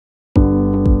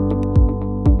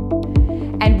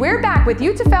back with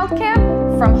Jutta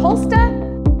Veldkamp from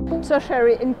Hulsta. So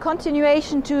Sheri, in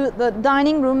continuation to the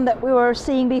dining room that we were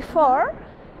seeing before,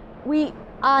 we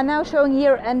are now showing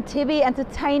here an TV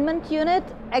entertainment unit,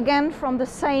 again from the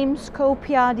same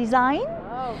Scopia design.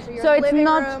 Oh, so it's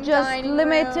not just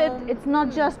limited. It's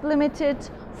not just limited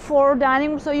for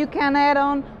dining room. So you can add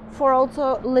on for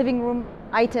also living room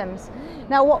items.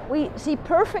 Now what we see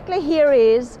perfectly here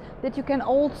is that you can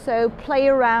also play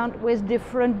around with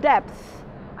different depths.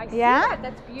 I see that.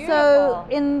 That's beautiful. So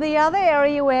in the other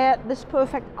area we had this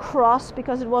perfect cross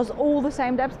because it was all the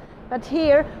same depth. But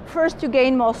here, first you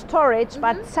gain more storage,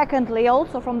 but secondly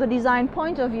also from the design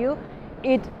point of view,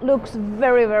 it looks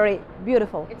very, very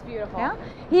beautiful. It's beautiful. Yeah?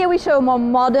 Here we show more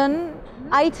modern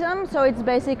items, so it's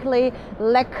basically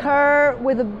lacquer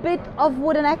with a bit of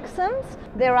wooden accents.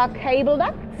 There are cable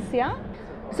ducts, yeah?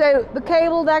 So the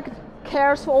cable duct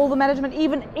cares for all the management,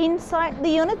 even inside the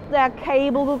unit there are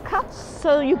cable cuts,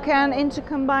 so you can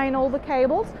intercombine all the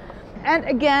cables. And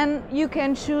again, you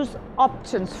can choose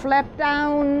options, flap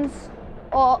downs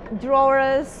or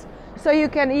drawers. So you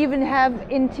can even have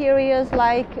interiors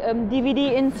like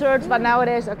DVD inserts, but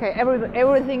nowadays, okay,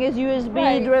 everything is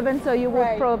USB driven, so you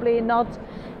would probably not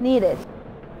need it.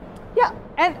 Yeah,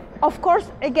 and of course,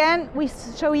 again, we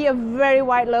show you a very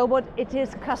wide low, it is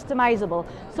customizable.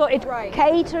 So it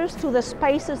caters to the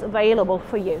spaces available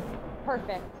for you.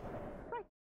 Perfect.